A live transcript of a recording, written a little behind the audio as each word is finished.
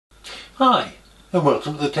Hi, and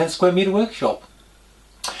welcome to the 10 square metre workshop.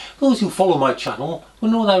 Those who follow my channel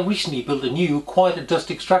will know that I recently built a new quiet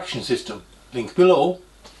dust extraction system, link below.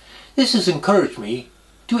 This has encouraged me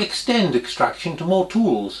to extend extraction to more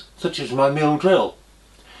tools, such as my mill drill.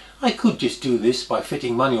 I could just do this by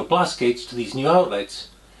fitting manual blast gates to these new outlets,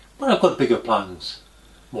 but I've got bigger plans.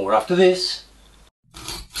 More after this.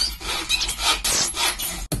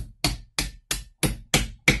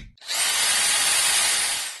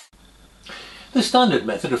 The standard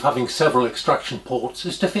method of having several extraction ports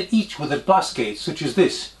is to fit each with a blast gate such as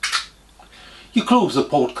this. You close the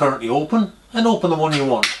port currently open and open the one you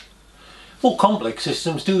want. More complex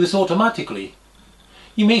systems do this automatically.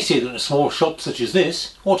 You may say that in a small shop such as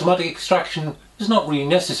this, automatic extraction is not really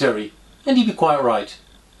necessary, and you'd be quite right.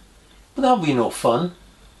 But that would be no fun.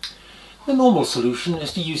 The normal solution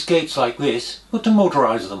is to use gates like this, but to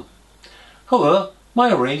motorise them. However,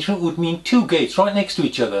 my arrangement would mean two gates right next to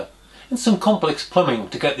each other, and some complex plumbing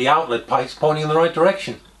to get the outlet pipes pointing in the right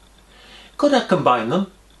direction. Could I combine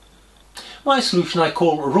them? My solution I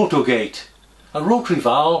call a rotogate, a rotary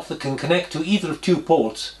valve that can connect to either of two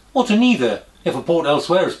ports, or to neither if a port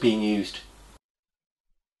elsewhere is being used.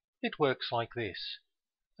 It works like this.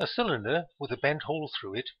 A cylinder with a bent hole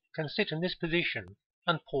through it can sit in this position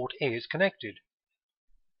and port A is connected.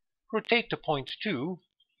 Rotate to point 2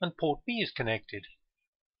 and port B is connected.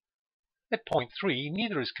 At point 3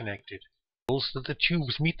 neither is connected. That the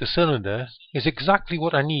tubes meet the cylinder is exactly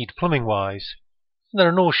what I need plumbing wise. There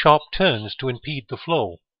are no sharp turns to impede the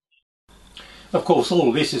flow. Of course,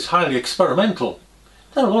 all this is highly experimental.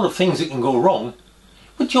 There are a lot of things that can go wrong,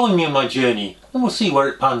 but join me on my journey and we'll see where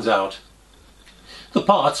it pans out. The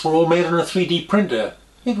parts were all made on a 3D printer.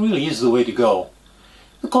 It really is the way to go.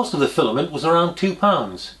 The cost of the filament was around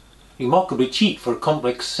 £2, remarkably cheap for a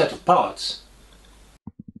complex set of parts.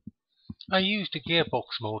 I used a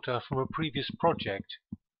gearbox motor from a previous project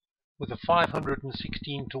with a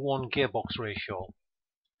 516:1 gearbox ratio.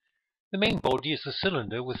 The main body is a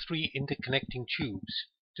cylinder with 3 interconnecting tubes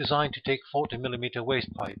designed to take 40mm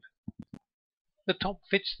waste pipe. The top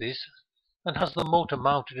fits this and has the motor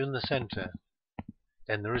mounted in the center.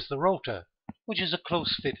 Then there is the rotor, which is a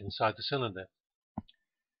close fit inside the cylinder.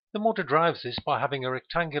 The motor drives this by having a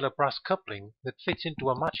rectangular brass coupling that fits into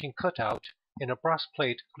a matching cutout in a brass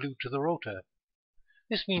plate glued to the rotor.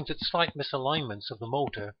 This means that slight misalignments of the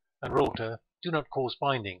motor and rotor do not cause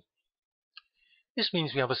binding. This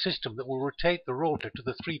means we have a system that will rotate the rotor to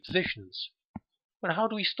the 3 positions. But how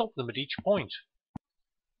do we stop them at each point?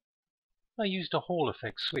 I used a Hall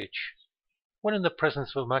effect switch. When in the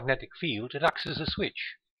presence of a magnetic field, it acts as a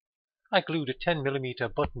switch. I glued a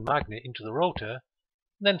 10mm button magnet into the rotor,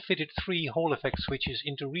 then fitted 3 Hall effect switches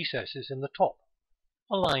into recesses in the top,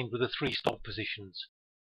 aligned with the 3 stop positions.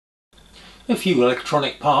 A few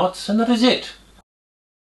electronic parts and that is it.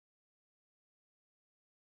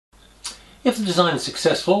 If the design is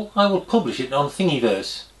successful, I will publish it on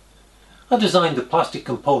Thingiverse. I designed the plastic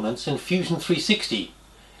components in Fusion 360,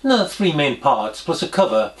 and there are 3 main parts plus a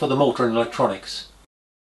cover for the motor and electronics.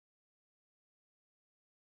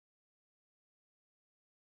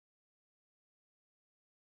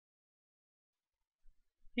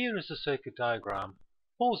 Here is the circuit diagram.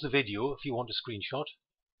 Pause the video if you want a screenshot.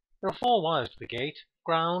 There are 4 wires to the gate,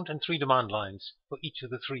 ground and 3 demand lines for each of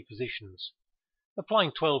the 3 positions.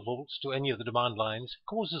 Applying 12 volts to any of the demand lines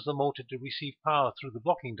causes the motor to receive power through the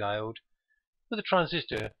blocking diode, with the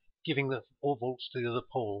transistor giving the 4 volts to the other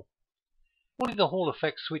pole. Only the Hall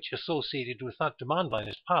effect switch associated with that demand line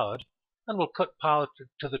is powered and will cut power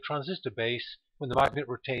to the transistor base when the magnet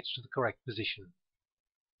rotates to the correct position.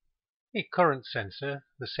 A current sensor,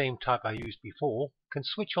 the same type I used before, can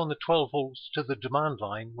switch on the 12 volts to the demand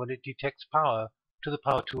line when it detects power to the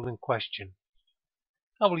power tool in question.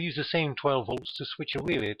 I will use the same 12 volts to switch a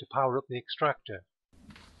relay to power up the extractor.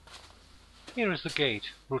 Here is the gate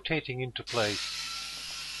rotating into place.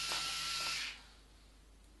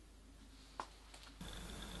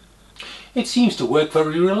 It seems to work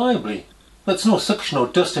very reliably. There's no suction or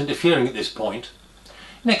dust interfering at this point.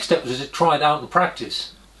 Next step is to try it out in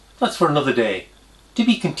practice. That's for another day. To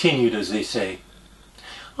be continued, as they say.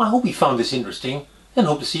 I hope you found this interesting and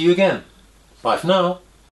hope to see you again. Bye for now.